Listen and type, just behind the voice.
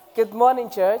Good morning,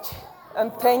 church,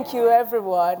 and thank you,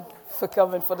 everyone, for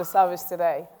coming for the service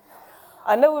today.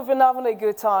 I know we've been having a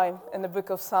good time in the book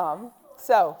of Psalm.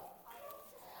 So,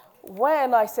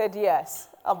 when I said yes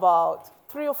about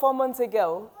 3 or 4 months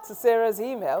ago to Sarah's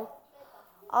email,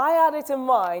 I had it in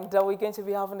mind that we're going to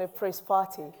be having a praise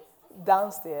party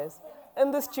downstairs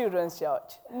in this children's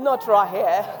church, not right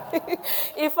here.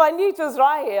 If I knew it was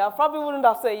right here, I probably wouldn't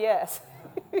have said yes.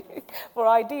 But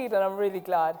I did, and I'm really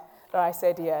glad that I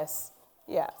said yes.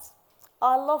 Yes.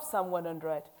 I love Psalm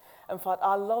 100. In fact,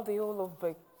 I love the whole of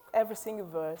book, every single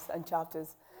verse and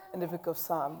chapters in the book of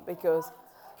Psalm, because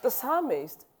the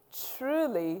psalmist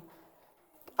truly,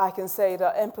 I can say,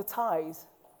 that empathize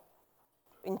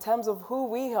in terms of who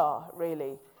we are,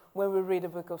 really, when we read the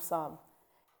book of Psalm.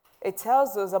 It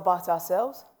tells us about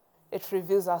ourselves. It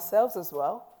reveals ourselves as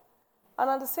well. And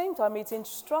at the same time, it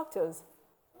instructs us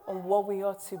on what we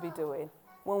ought to be doing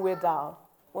when we're down,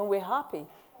 when we're happy,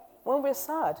 when we're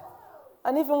sad,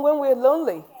 and even when we're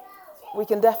lonely. We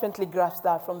can definitely grasp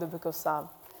that from the book of Psalm.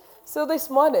 So this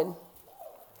morning,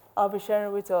 I'll be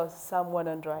sharing with us Psalm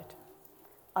 100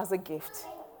 as a gift.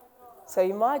 So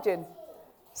imagine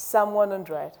Psalm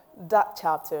 100, that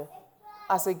chapter,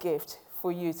 as a gift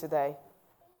for you today.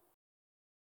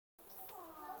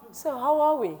 So how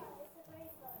are we?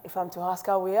 If I'm to ask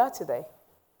how we are today,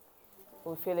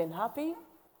 are we feeling happy?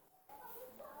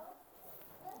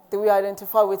 Do we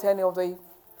identify with any of the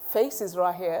faces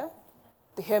right here?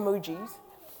 The emojis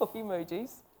or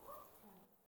emojis?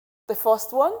 The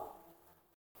first one,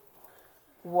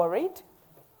 worried.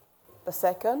 The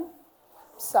second,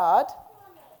 sad.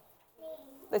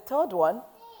 The third one,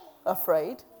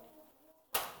 afraid.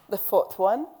 The fourth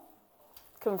one,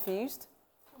 confused.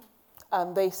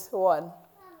 And this one,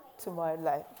 to my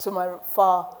left, to my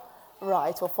far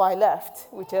right or far left,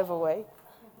 whichever way,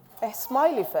 a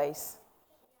smiley face.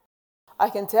 I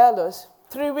can tell us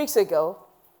 3 weeks ago,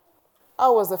 I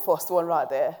was the first one right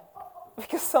there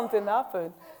because something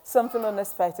happened. Something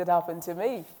unexpected happened to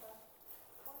me.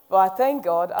 But I thank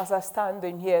God as I stand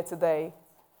in here today,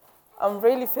 I'm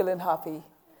really feeling happy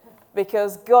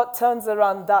because God turns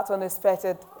around that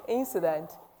unexpected incident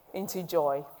into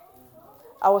joy.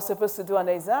 I was supposed to do an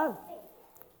exam,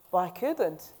 but I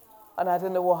couldn't. And I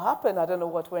don't know what happened. I don't know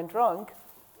what went wrong.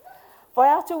 But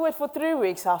I had to wait for 3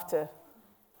 weeks after.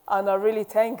 And I really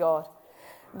thank God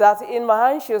that in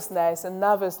my anxiousness and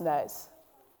nervousness,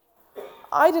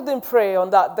 I didn't pray on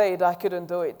that day that I couldn't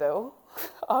do it, though.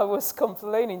 I was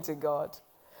complaining to God.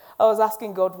 I was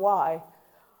asking God why.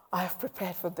 I have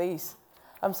prepared for this.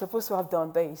 I'm supposed to have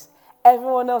done this.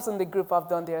 Everyone else in the group have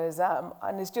done their exam,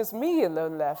 and it's just me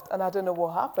alone left, and I don't know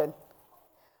what happened.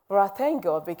 But I thank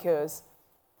God because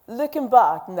looking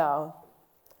back now,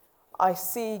 I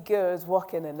see God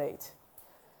working in it.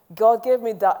 God gave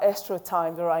me that extra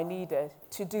time that I needed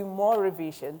to do more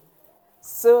revision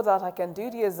so that I can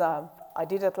do the exam. I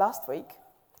did it last week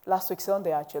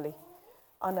Sunday actually,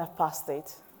 and I passed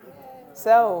it.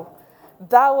 So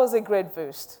that was a great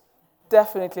boost,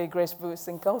 definitely a great boost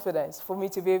in confidence for me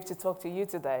to be able to talk to you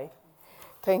today.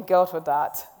 Thank God for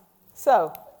that.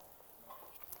 So,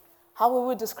 how will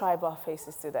we describe our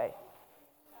faces today?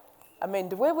 I mean,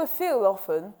 the way we feel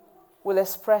often will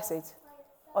express it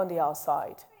on the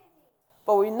outside.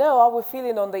 But we know how we're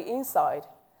feeling on the inside.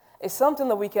 It's something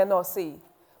that we cannot see,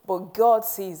 but God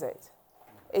sees it.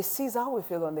 He sees how we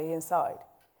feel on the inside.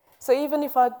 So even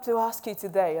if I had to ask you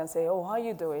today and say, oh, how are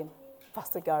you doing,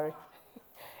 Pastor Gary?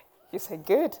 You say,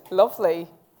 good, lovely.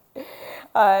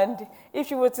 And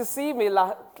if you were to see me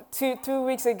like two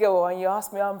weeks ago and you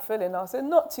asked me how I'm feeling, I'll say,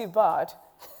 not too bad.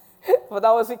 But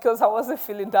that was because I wasn't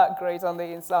feeling that great on the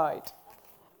inside.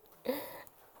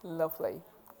 Lovely.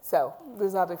 So,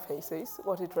 these are the faces,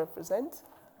 what it represents.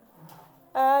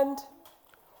 And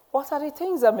what are the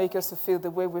things that make us feel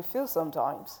the way we feel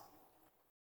sometimes?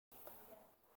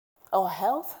 Our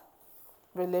health,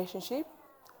 relationship,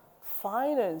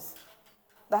 finance.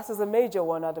 That is a major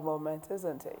one at the moment,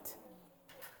 isn't it?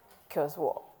 Because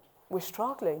what? We're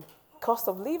struggling. Cost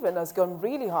of living has gone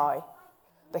really high.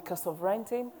 The cost of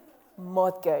renting,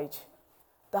 mortgage.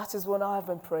 That is what I have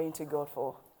been praying to God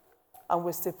for. And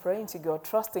we're still praying to God,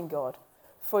 trusting God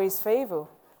for his favor,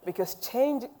 because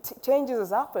changes has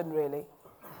happened, really,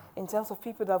 in terms of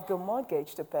people that have got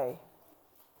mortgage to pay.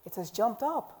 It has jumped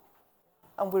up,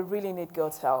 and we really need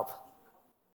God's help.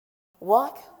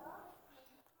 Work,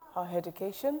 our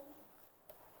education.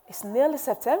 It's nearly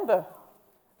September.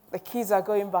 The kids are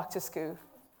going back to school.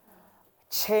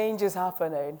 Change is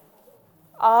happening.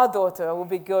 Our daughter will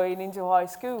be going into high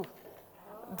school.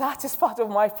 That is part of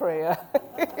my prayer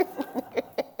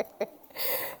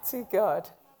to God.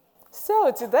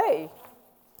 So today,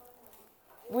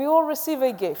 all receive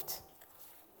a gift.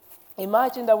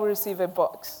 Imagine that we receive a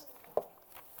box.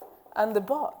 And the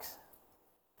box,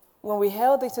 when we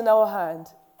held it in our hand,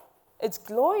 it's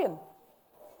glowing.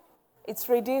 It's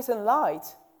radiating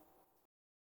light.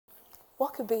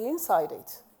 What could be inside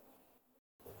it?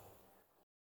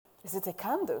 Is it a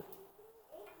candle?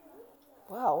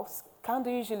 Well,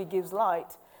 candle usually gives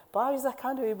light, but how is that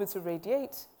candle able to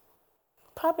radiate?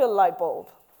 Probably a light bulb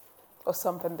or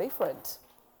something different.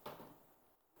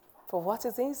 But what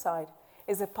is inside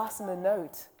is a personal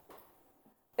note.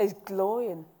 It's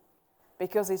glowing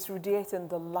because it's radiating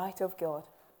the light of God.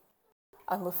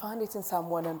 And we find it in Psalm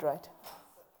 100.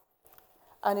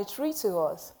 And it reads to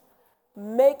us,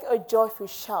 make a joyful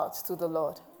shout to the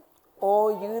Lord,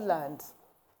 all you land.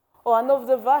 Or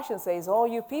another version says, all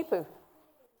you people.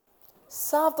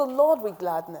 Serve the Lord with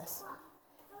gladness.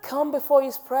 Come before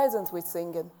his presence with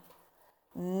singing.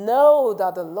 Know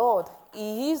that the Lord,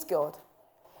 he is God.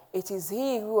 It is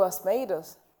he who has made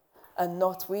us, and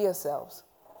not we ourselves.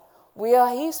 We are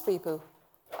his people,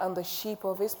 and the sheep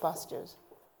of his pastures.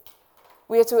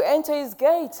 We are to enter his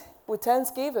gate with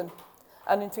thanksgiving,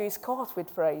 and into his court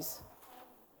with praise.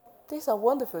 These are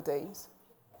wonderful days.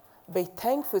 Be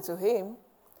thankful to him,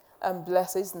 and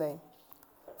bless his name.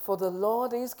 For the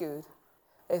Lord is good,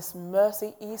 his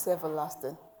mercy is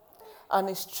everlasting, and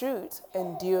his truth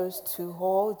endures to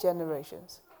all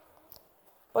generations.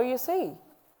 But you see,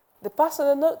 the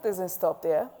personal note doesn't stop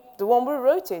there. The one who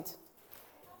wrote it,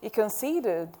 he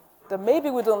considered that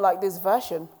maybe we don't like this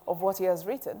version of what he has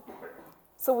written.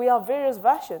 So we have various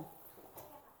versions.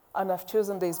 And I've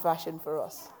chosen this version for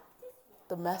us.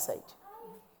 The Message.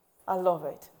 I love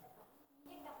it.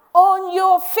 On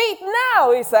your feet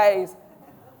now, he says.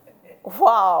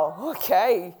 Wow,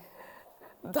 okay.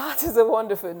 That is a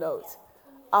wonderful note.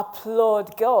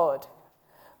 Applaud God.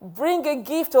 Bring a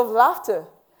gift of laughter.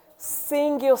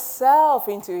 Sing yourself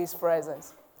into his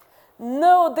presence.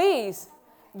 Know this,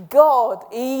 God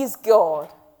is God,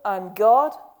 and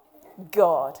God,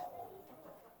 God.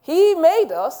 He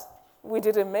made us. We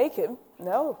didn't make him.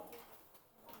 No.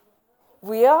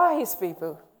 We are his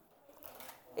people.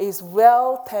 His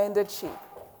well-tended sheep.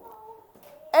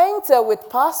 Enter with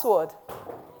password.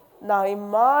 Now, in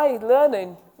my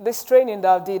learning, this training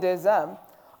that I did exam,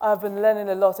 I've been learning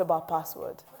a lot about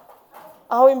password.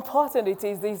 How important it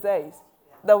is these days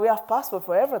that we have password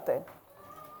for everything.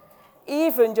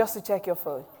 Even just to check your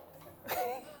phone.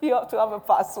 You have to have a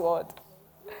password.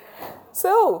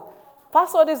 So,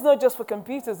 password is not just for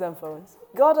computers and phones.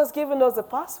 God has given us a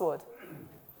password.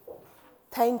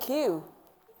 Thank you.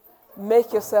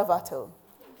 Make yourself at home.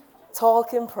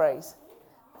 Talk in praise.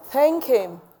 Thank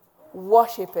him.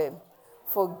 Worship him.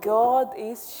 For God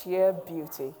is sheer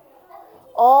beauty.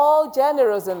 All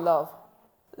generous in love.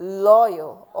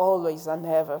 Loyal always and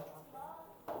ever.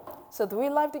 So do we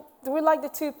like the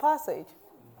two passage?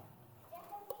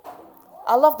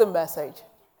 I love the Message.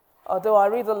 Although I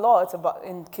read a lot about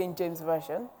in King James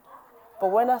Version.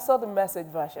 But when I saw the Message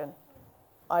version,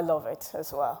 I love it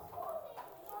as well.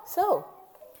 So,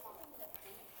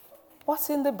 what's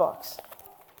in the box?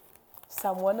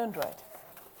 Psalm 100.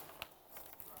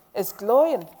 It's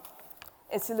glowing.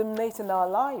 It's illuminating our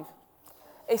life.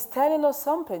 It's telling us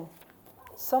something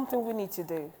we need to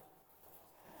do.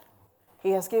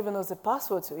 He has given us a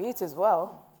password to it as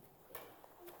well.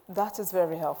 That is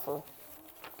very helpful.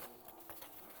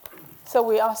 So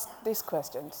we ask these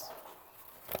questions.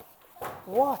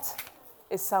 What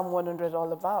is Psalm 100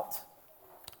 all about?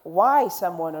 Why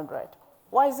Psalm 100?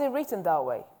 Why is it written that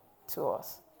way to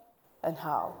us? And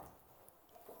how?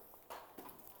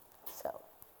 So,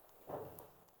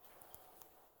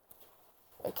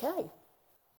 okay.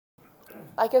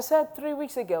 Like I said 3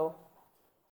 weeks ago,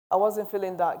 I wasn't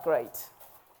feeling that great.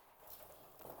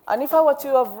 And if I were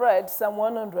to have read Psalm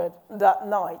 100 that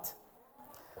night,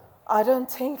 I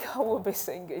don't think I would be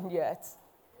singing yet.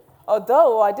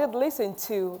 Although I did listen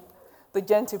to the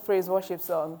Gentle Praise Worship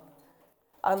song.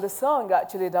 And the song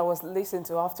actually that I was listening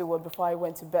to afterward before I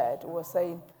went to bed was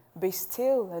saying, be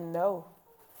still and know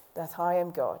that I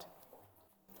am God.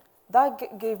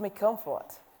 That gave me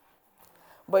comfort.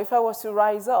 But if I was to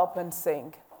rise up and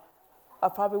sing, I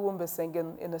probably wouldn't be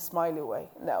singing in a smiley way.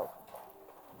 No.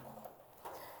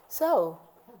 So,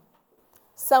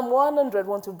 Psalm 100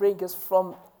 wants to bring us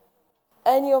from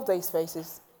any of these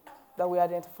faces that we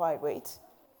identify with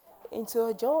into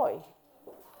a joy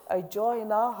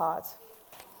in our heart.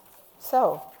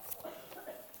 So,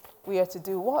 we are to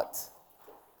do what?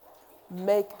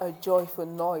 Make a joyful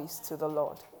noise to the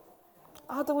Lord.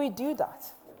 How do we do that?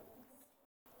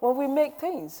 When we make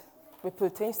things, we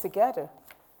put things together.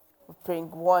 We bring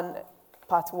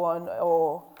part one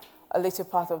or a little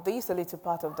part of this, a little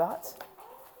part of that.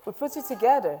 We put it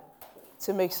together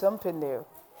to make something new.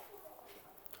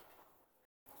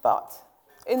 But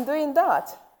in doing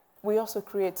that, we also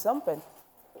create something.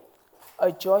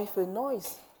 A joyful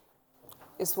noise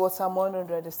is what Psalm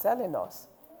 100 is telling us.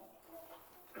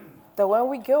 That when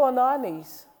we go on our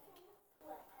knees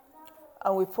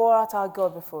and we pour out our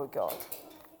God before God,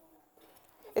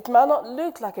 it might not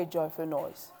look like a joyful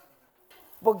noise,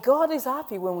 but God is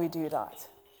happy when we do that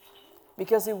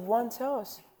because He wants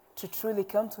us to truly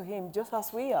come to Him just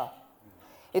as we are.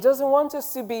 He doesn't want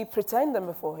us to be pretending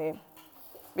before Him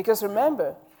because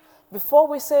remember, before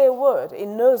we say a word, He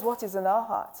knows what is in our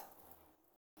heart.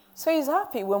 So He's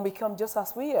happy when we come just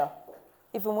as we are,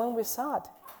 even when we're sad,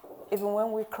 even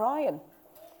when we're crying.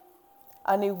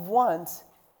 And He wants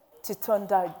to turn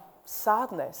that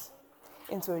sadness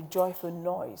into a joyful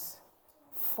noise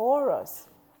for us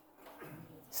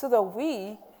so that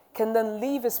we can then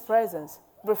leave His presence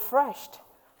refreshed,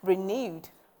 renewed,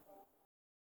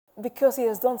 because He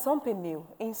has done something new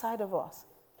inside of us.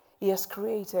 He has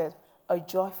created a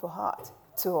joyful heart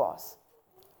to us.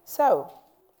 So,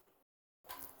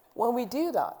 when we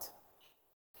do that,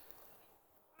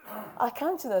 our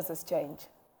countenance has changed.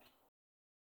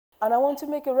 And I want to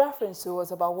make a reference to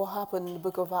us about what happened in the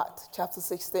book of Acts, chapter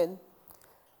 16,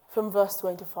 from verse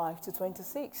 25 to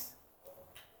 26.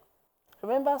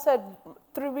 Remember I said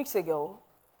 3 weeks ago,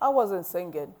 I wasn't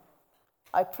singing.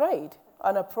 I prayed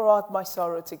and I poured out my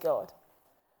sorrow to God.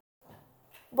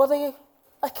 But the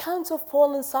account of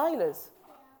Paul and Silas,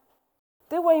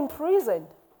 they were in prison,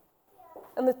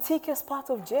 in the thickest part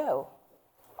of jail,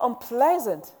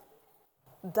 unpleasant,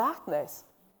 darkness,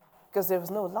 because there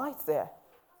was no light there.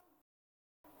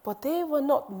 But they were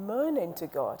not mourning to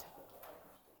God.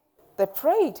 They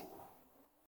prayed,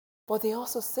 but they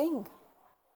also sing.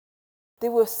 They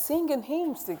were singing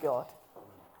hymns to God.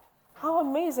 How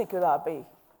amazing could that be?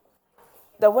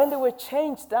 That when they were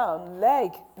changed down,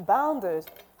 leg bounded,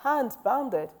 hands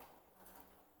bounded,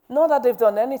 not that they've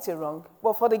done anything wrong,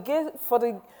 but for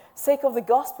the sake of the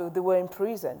gospel, they were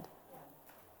imprisoned.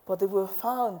 But they were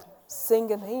found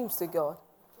singing hymns to God.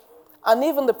 And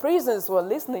even the prisoners were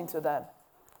listening to them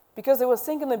because they were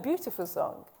singing a beautiful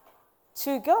song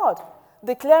to God,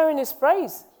 declaring His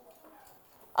praise.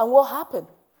 And what happened?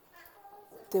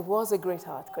 There was a great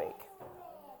earthquake.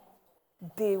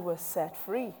 They were set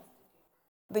free.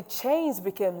 The chains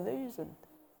became loosened.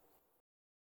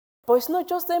 But it's not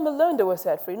just them alone that were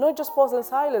set free, not just Paul and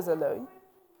Silas alone.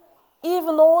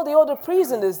 Even all the other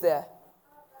prisoners there,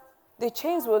 their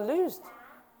chains were loosed.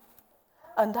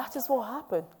 And that is what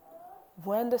happened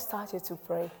when they started to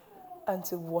pray and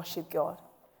to worship God,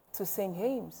 to sing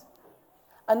hymns.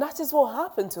 And that is what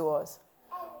happened to us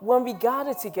when we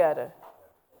gathered together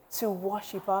to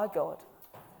worship our God.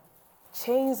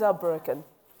 Chains are broken.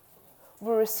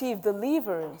 We receive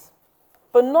deliverance,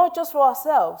 but not just for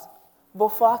ourselves, but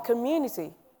for our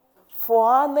community, for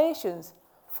our nations,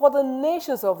 for the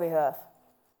nations of the earth.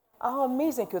 How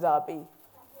amazing could that be?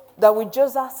 That with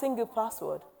just that single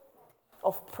password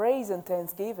of praise and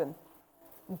thanksgiving,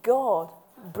 God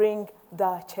bring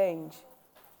that change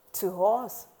to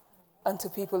us and to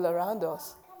people around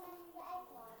us.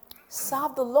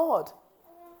 Serve the Lord.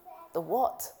 The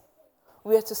what?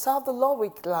 We are to serve the Lord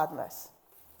with gladness.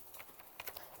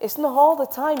 It's not all the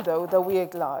time, though, that we are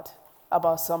glad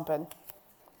about something.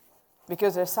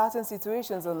 Because there are certain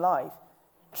situations in life,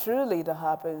 truly, that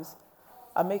happens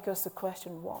and make us to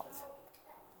question what?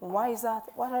 Why is that?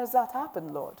 Why has that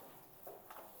happened, Lord?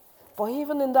 But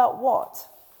even in that what,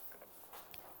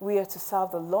 we are to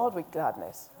serve the Lord with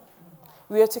gladness.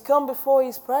 We are to come before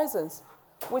His presence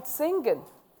with singing.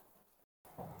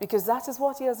 Because that is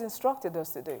what He has instructed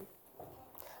us to do.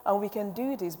 And we can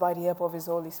do this by the help of His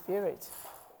Holy Spirit.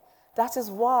 That is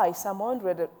why Psalm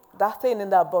 100, that thing in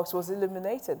that box was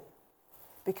illuminated.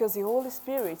 Because the Holy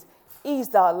Spirit is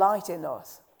that light in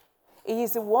us. He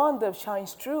is the one that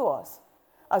shines through us,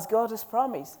 as God has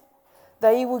promised,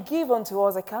 that He will give unto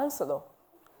us a counselor,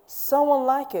 someone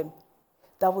like Him,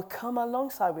 that will come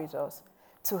alongside with us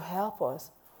to help us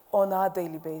on our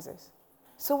daily basis.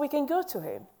 So we can go to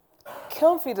Him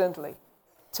confidently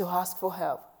to ask for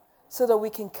help, so that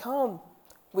we can come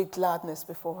with gladness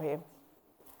before Him.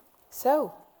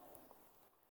 So,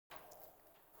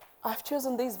 I've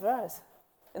chosen this verse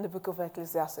in the book of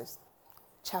Ecclesiastes,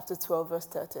 chapter 12, verse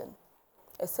 13.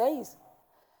 It says,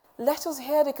 "Let us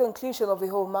hear the conclusion of the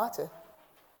whole matter.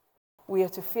 We are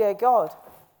to fear God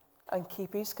and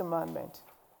keep His commandment.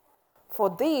 For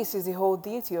this is the whole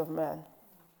duty of man.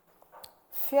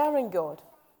 Fearing God,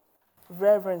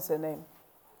 reverencing Him.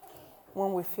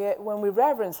 When we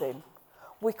reverence Him,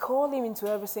 We call him into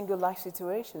every single life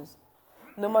situation,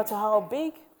 no matter how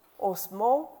big or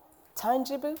small,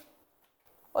 tangible,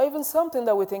 or even something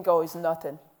that we think, oh, is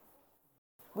nothing.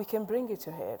 We can bring it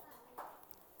to him.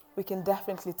 We can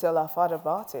definitely tell our Father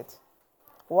about it.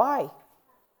 Why?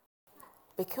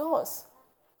 Because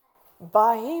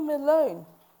by him alone,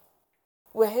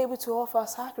 we're able to offer a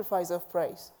sacrifice of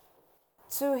praise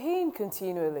to him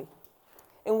continually,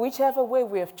 in whichever way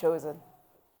we have chosen,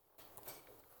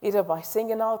 either by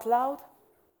singing out loud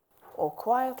or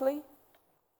quietly.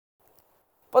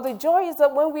 But the joy is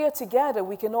that when we are together,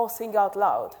 we can all sing out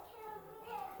loud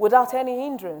without any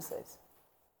hindrances.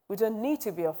 We don't need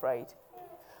to be afraid.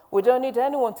 We don't need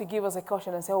anyone to give us a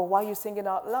caution and say, oh, why are you singing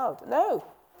out loud? No.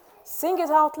 Sing it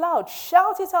out loud.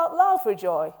 Shout it out loud for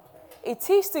joy. It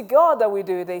is to God that we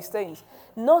do these things,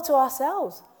 not to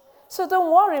ourselves. So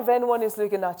don't worry if anyone is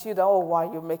looking at you, that, oh, why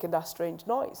are you making that strange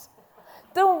noise?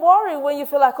 Don't worry when you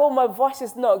feel like, oh, my voice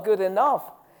is not good enough.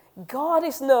 God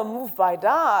is not moved by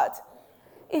that.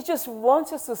 He just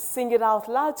wants us to sing it out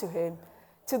loud to him,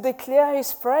 to declare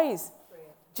his praise,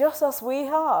 just as we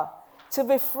are, to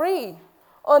be free,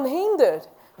 unhindered,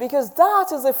 because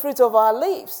that is the fruit of our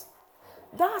lips.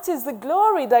 That is the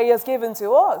glory that he has given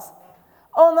to us,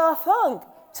 on our tongue,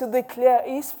 to declare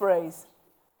his praise.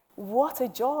 What a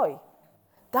joy.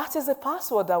 That is the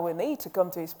password that we need to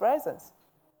come to his presence.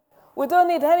 We don't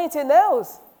need anything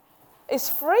else. It's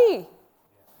free.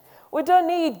 We don't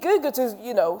need Google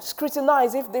to,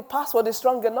 scrutinize if the password is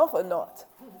strong enough or not.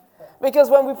 Because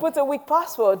when we put a weak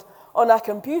password on our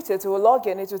computer to log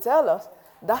in, it will tell us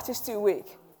that is too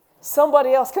weak.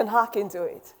 Somebody else can hack into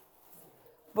it.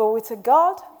 But with a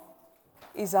God,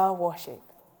 is our worship,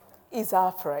 is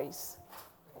our praise.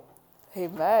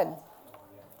 Amen.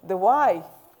 The why.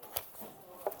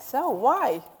 So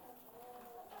why?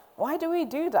 Why do we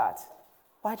do that?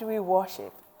 Why do we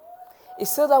worship?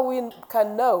 It's so that we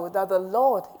can know that the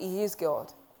Lord, he is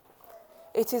God.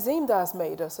 It is him that has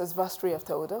made us, as verse 3 have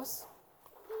told us.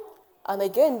 And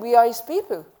again, we are his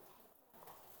people.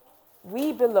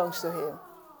 We belong to him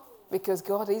because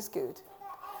God is good.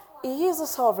 He is a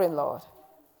sovereign Lord.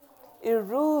 He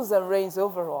rules and reigns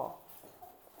over all.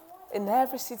 In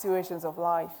every situation of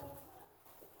life.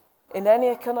 In any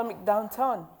economic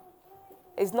downturn.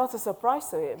 It's not a surprise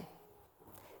to him.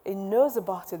 He knows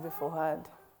about it beforehand.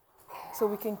 So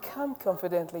we can come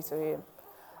confidently to him,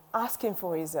 asking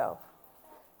for his help,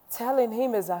 telling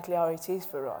him exactly how it is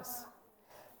for us,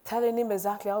 telling him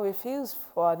exactly how it feels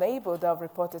for a neighbor that have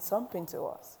reported something to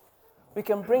us. We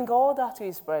can bring all that to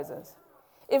his presence.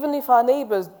 Even if our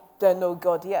neighbors don't know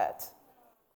God yet,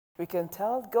 we can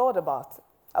tell God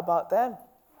about them,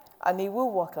 and he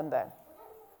will work on them.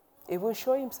 He will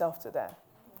show himself to them,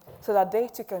 so that they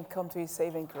too can come to his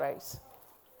saving grace.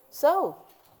 So,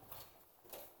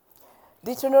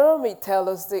 Deuteronomy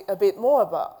tells us a bit more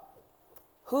about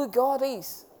who God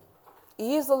is.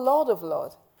 He is the Lord of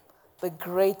Lords, the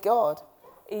great God.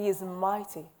 He is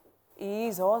mighty. He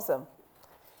is awesome.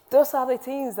 Those are the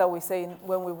things that we say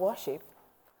when we worship.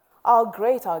 How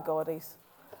great our God is.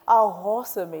 How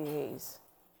awesome he is.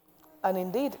 And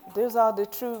indeed, those are the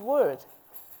true words.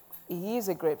 He is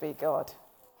a great big God.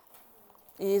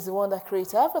 He is the one that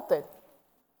creates everything.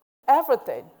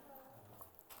 Everything.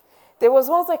 There was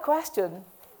once a question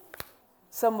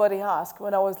somebody asked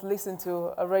when I was listening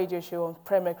to a radio show on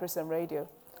Premier Christian Radio.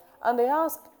 And they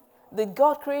asked, did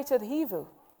God create evil?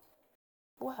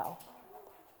 Well,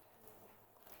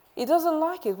 he doesn't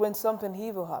like it when something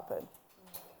evil happens.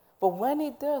 But when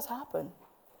it does happen,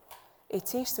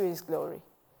 it is to his glory,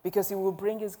 because he will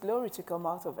bring his glory to come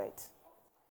out of it.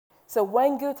 So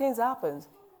when good things happen,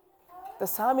 the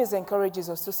psalmist encourages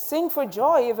us to sing for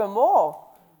joy even more.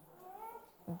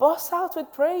 Burst out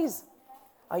with praise.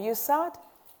 Are you sad?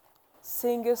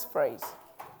 Sing his praise.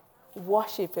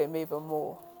 Worship him even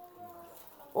more.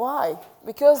 Why?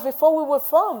 Because before we were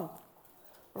formed,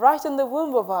 right in the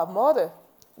womb of our mother,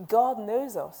 God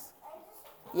knows us.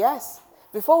 Yes,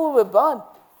 before we were born,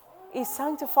 he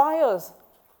sanctified us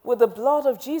with the blood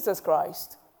of Jesus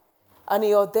Christ. And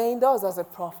he ordained us as a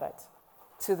prophet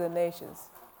to the nations.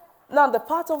 Now, the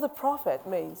part of the prophet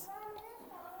means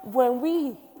when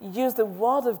we use the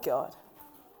word of God,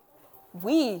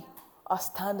 we are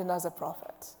standing as a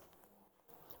prophet.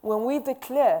 When we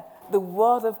declare the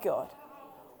word of God,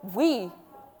 we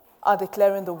are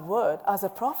declaring the word as a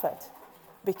prophet,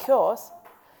 because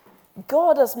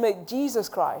God has made Jesus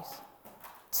Christ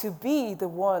to be the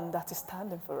one that is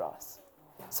standing for us.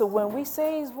 So when we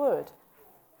say his word,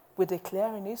 we're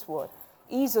declaring his word,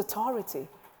 his authority,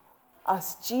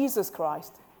 as Jesus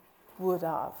Christ would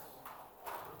have.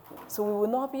 So we will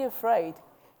not be afraid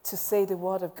to say the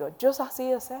word of God, just as he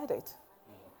has said it,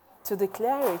 to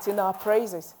declare it in our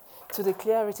praises, to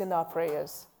declare it in our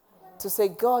prayers, to say,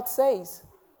 God says,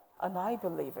 and I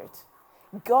believe it.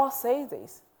 God says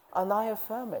this, and I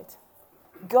affirm it.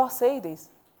 God says this,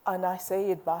 and I say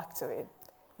it back to him,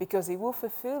 because he will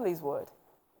fulfill his word,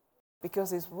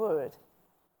 because his word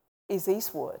is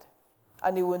his word,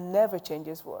 and he will never change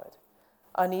his word.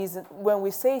 And when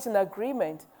we say it in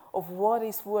agreement of what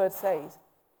his word says,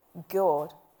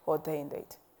 God ordained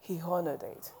it. He honored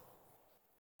it.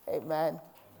 Amen.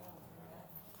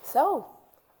 So,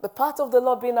 the part of the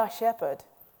Lord being our shepherd.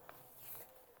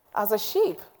 As a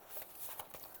sheep,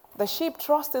 the sheep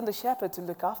trust in the shepherd to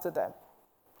look after them,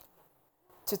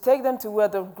 to take them to where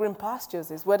the green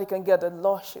pastures is, where they can get the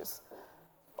luscious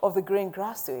of the green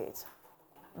grass to eat,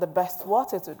 the best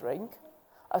water to drink,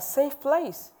 a safe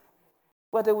place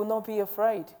where they will not be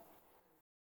afraid.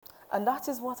 And that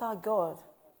is what our God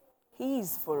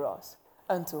is for us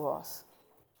and to us.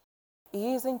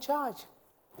 He is in charge.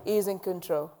 He is in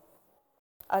control.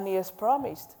 And he has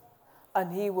promised,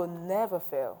 and he will never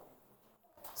fail.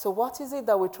 So what is it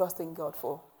that we trust in God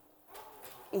for?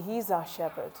 He is our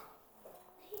shepherd.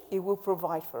 He will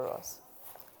provide for us.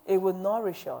 He will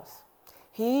nourish us.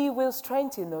 He will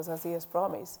strengthen us as he has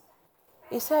promised.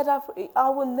 He said, I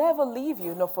will never leave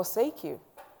you nor forsake you.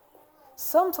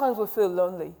 Sometimes we feel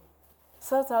lonely.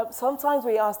 Sometimes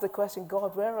we ask the question,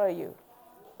 God, where are you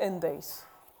in this?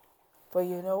 But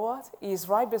you know what? He is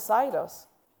right beside us,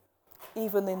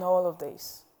 even in all of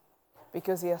this,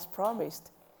 because he has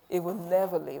promised he will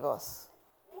never leave us.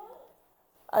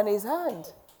 And his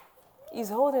hand, he's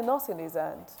holding us in his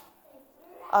hand.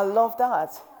 I love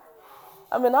that.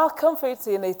 I mean, how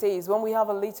comforting it is when we have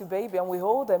a little baby and we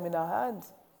hold them in our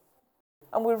hands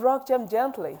and we rock them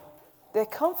gently. They're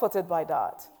comforted by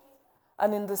that.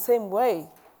 And in the same way,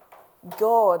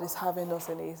 God is having us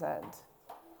in his hand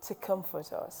to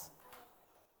comfort us.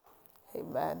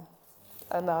 Amen.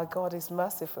 And our God is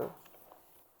merciful.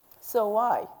 So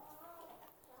why?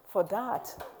 For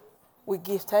that, we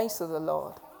give thanks to the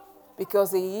Lord,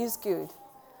 because he is good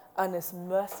and his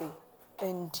mercy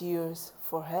endures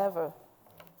forever.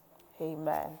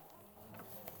 Amen.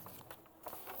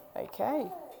 Okay.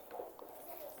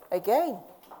 Again,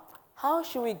 how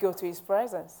should we go to his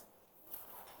presence?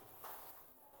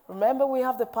 Remember, we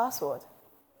have the password: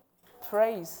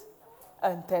 praise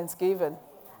and thanksgiving.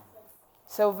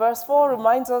 So verse 4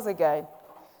 reminds us again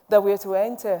that we are to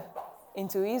enter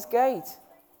into his gate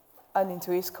and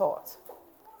into his court.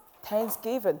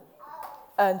 Thanksgiving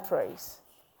and praise.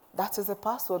 That is the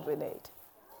password we need.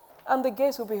 And the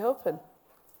gates will be open.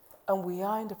 And we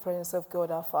are in the presence of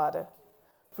God our Father,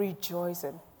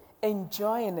 rejoicing,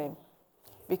 enjoying him.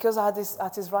 Because at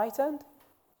his right hand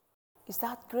is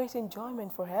that great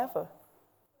enjoyment forever.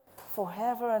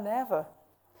 Forever and ever.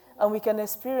 And we can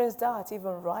experience that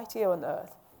even right here on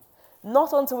earth.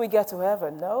 Not until we get to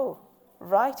heaven, no.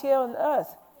 Right here on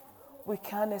earth, we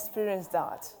can experience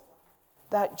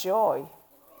that joy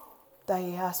that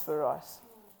he has for us.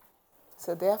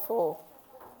 So therefore,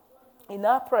 in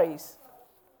our praise,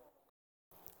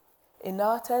 in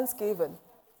our thanksgiving,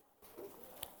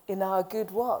 in our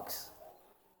good works,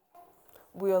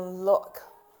 we unlock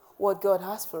what God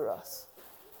has for us.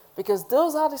 Because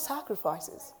those are the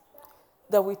sacrifices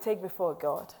that we take before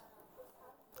God.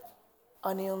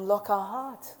 And he unlocks our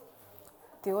heart.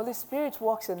 The Holy Spirit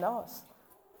works in us.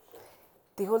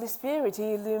 The Holy Spirit,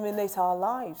 he illuminates our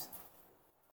lives,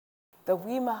 that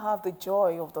we may have the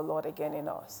joy of the Lord again in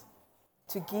us,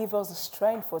 to give us the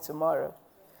strength for tomorrow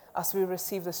as we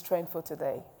receive the strength for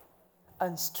today,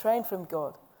 and strength from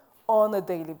God on a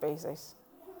daily basis.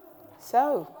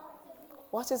 So,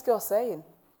 what is God saying?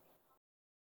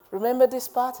 Remember this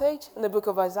passage in the book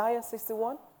of Isaiah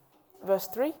 61, verse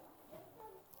 3?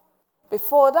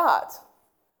 Before that,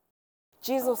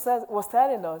 Jesus was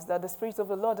telling us that the Spirit of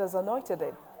the Lord has anointed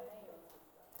him.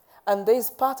 And there's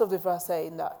part of the verse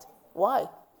saying that. Why?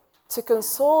 To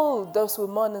console those who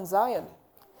mourn in Zion,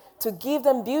 to give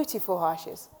them beauty for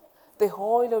ashes, the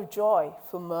oil of joy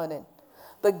for mourning,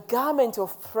 the garment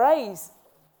of praise.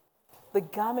 The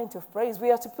garment of praise. We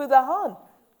have to put that on.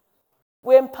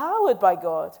 We're empowered by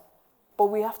God, but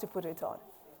we have to put it on.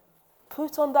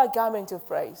 Put on that garment of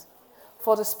praise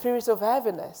for the spirit of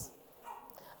heaviness.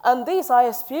 And this I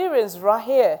experienced right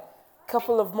here a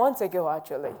couple of months ago,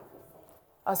 actually,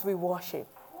 as we worship.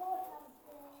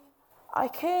 I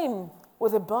came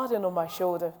with a burden on my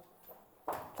shoulder.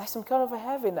 There's some kind of a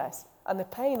heaviness and a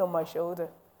pain on my shoulder.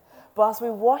 But as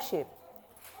we worship,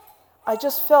 I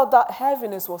just felt that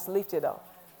heaviness was lifted up.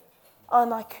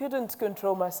 And I couldn't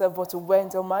control myself but to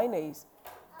went on my knees,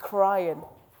 crying.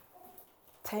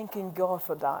 thanking God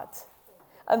for that.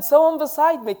 And someone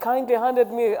beside me kindly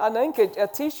handed me a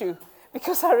tissue,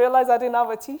 because I realized I didn't have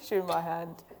a tissue in my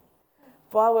hand.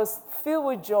 But I was filled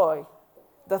with joy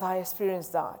that I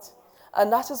experienced that.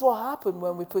 And that is what happened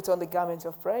when we put on the garment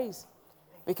of praise.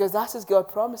 Because that is God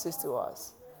promises to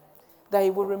us, that He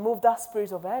will remove that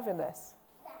spirit of heaviness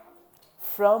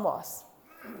from us,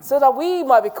 so that we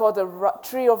might be called the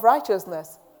tree of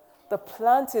righteousness, the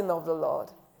planting of the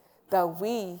Lord, that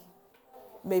He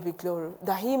may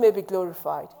be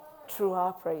glorified through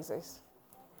our praises.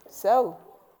 So,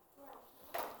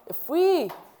 if we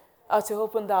are to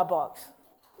open that box,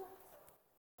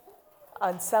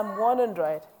 and Psalm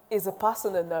 100 is a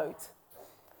personal note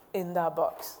in that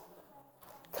box,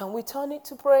 can we turn it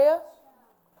to prayer?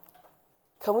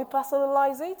 Can we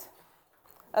personalize it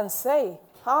and say,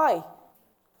 hi,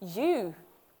 you,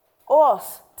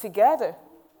 us, together,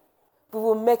 we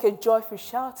will make a joyful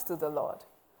shout to the Lord,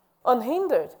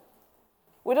 unhindered.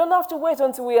 We don't have to wait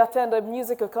until we attend a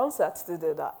musical concert to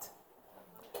do that.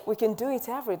 We can do it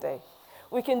every day.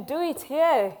 We can do it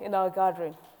here in our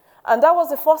gathering. And that was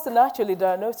the first thing actually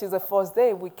that I noticed the first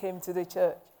day we came to the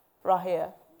church, right here.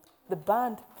 The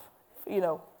band,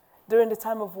 during the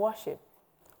time of worship.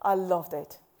 I loved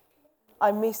it.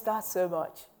 I missed that so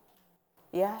much.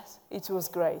 Yes, it was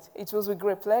great. It was with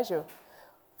great pleasure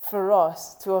for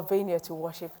us to have been here to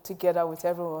worship together with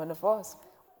every one of us.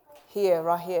 Here,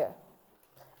 right here.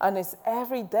 And it's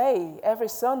every day, every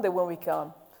Sunday when we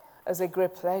come, it's a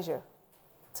great pleasure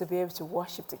to be able to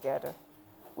worship together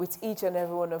with each and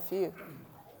every one of you.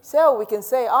 So we can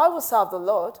say, I will serve the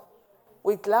Lord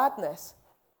with gladness.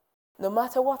 No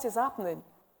matter what is happening,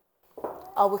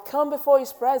 I will come before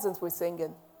His presence with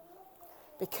singing.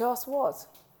 Because what?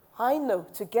 I know,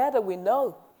 together we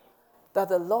know that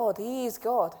the Lord, He is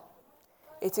God.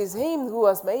 It is Him who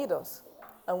has made us,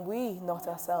 and we not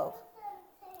ourselves.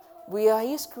 We are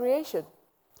His creation,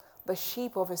 the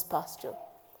sheep of His pasture.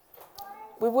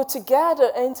 We will together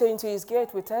enter into His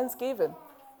gate with thanksgiving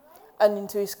and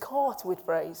into His court with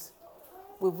praise.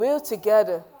 We will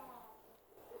together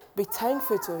be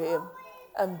thankful to Him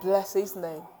and bless His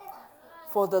name.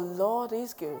 For the Lord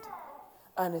is good,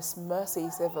 and His mercy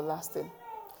is everlasting,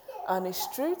 and His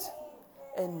truth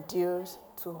endures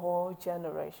to all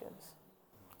generations.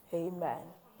 Amen.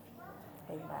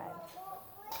 Amen.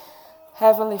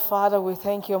 Heavenly Father, we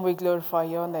thank You and we glorify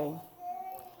Your name.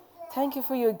 Thank You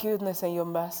for Your goodness and Your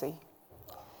mercy.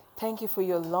 Thank You for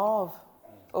Your love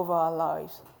over our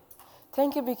lives.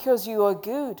 Thank You because You are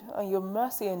good and Your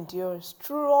mercy endures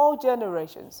through all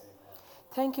generations.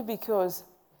 Thank You because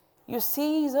You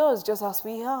see us just as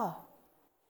we are.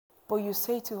 But You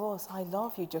say to us, I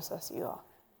love you just as you are.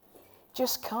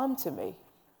 Just come to me.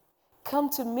 Come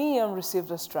to me and receive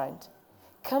the strength.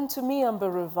 Come to me and be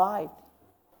revived.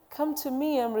 Come to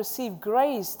me and receive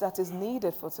grace that is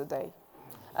needed for today,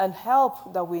 and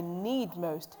help that we need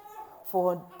most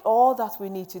for all that we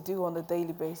need to do on a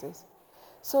daily basis.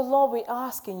 So Lord, we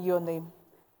ask in Your name,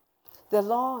 the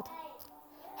Lord,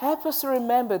 help us to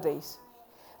remember this,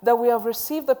 that we have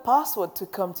received the password to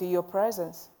come to Your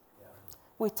presence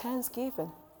with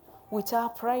thanksgiving, with our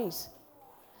praise.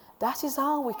 That is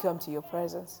how we come to Your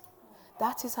presence.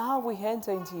 That is how we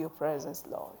enter into Your presence,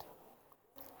 Lord.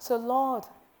 So Lord,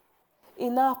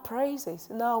 in our praises,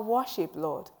 in our worship,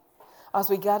 Lord, as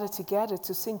we gather together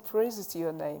to sing praises to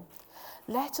Your name,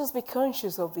 let us be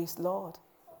conscious of this, Lord,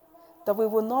 that we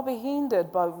will not be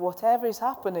hindered by whatever is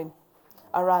happening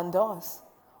around us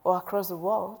or across the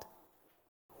world,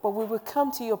 but we will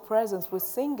come to Your presence with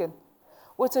singing,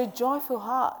 with a joyful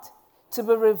heart, to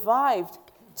be revived,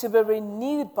 to be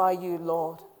renewed by You,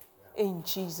 Lord, in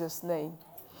Jesus' name.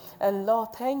 And Lord,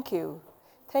 thank You.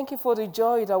 Thank You for the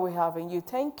joy that we have in You.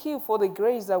 Thank You for the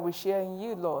grace that we share in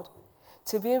You, Lord,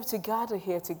 to be able to gather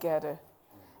here together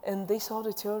in this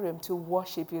auditorium to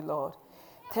worship You, Lord.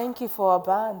 Thank You for our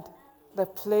band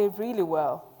that play really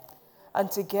well. And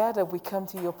together we come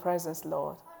to Your presence,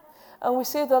 Lord. And we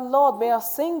say that, Lord, may our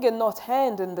singing not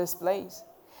end in this place.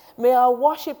 May our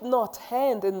worship not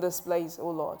end in this place, O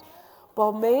Lord.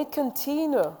 But may it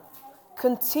continue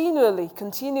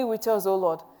with us, O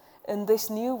Lord, in this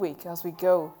new week as we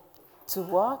go to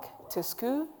work, to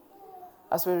school,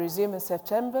 as we resume in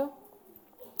September.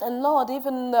 And Lord,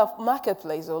 even in the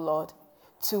marketplace, O Lord,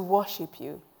 to worship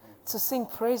You, to sing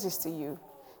praises to You,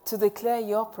 to declare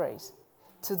Your praise,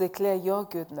 to declare Your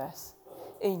goodness.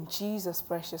 In Jesus'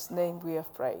 precious name we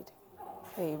have prayed.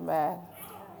 Amen.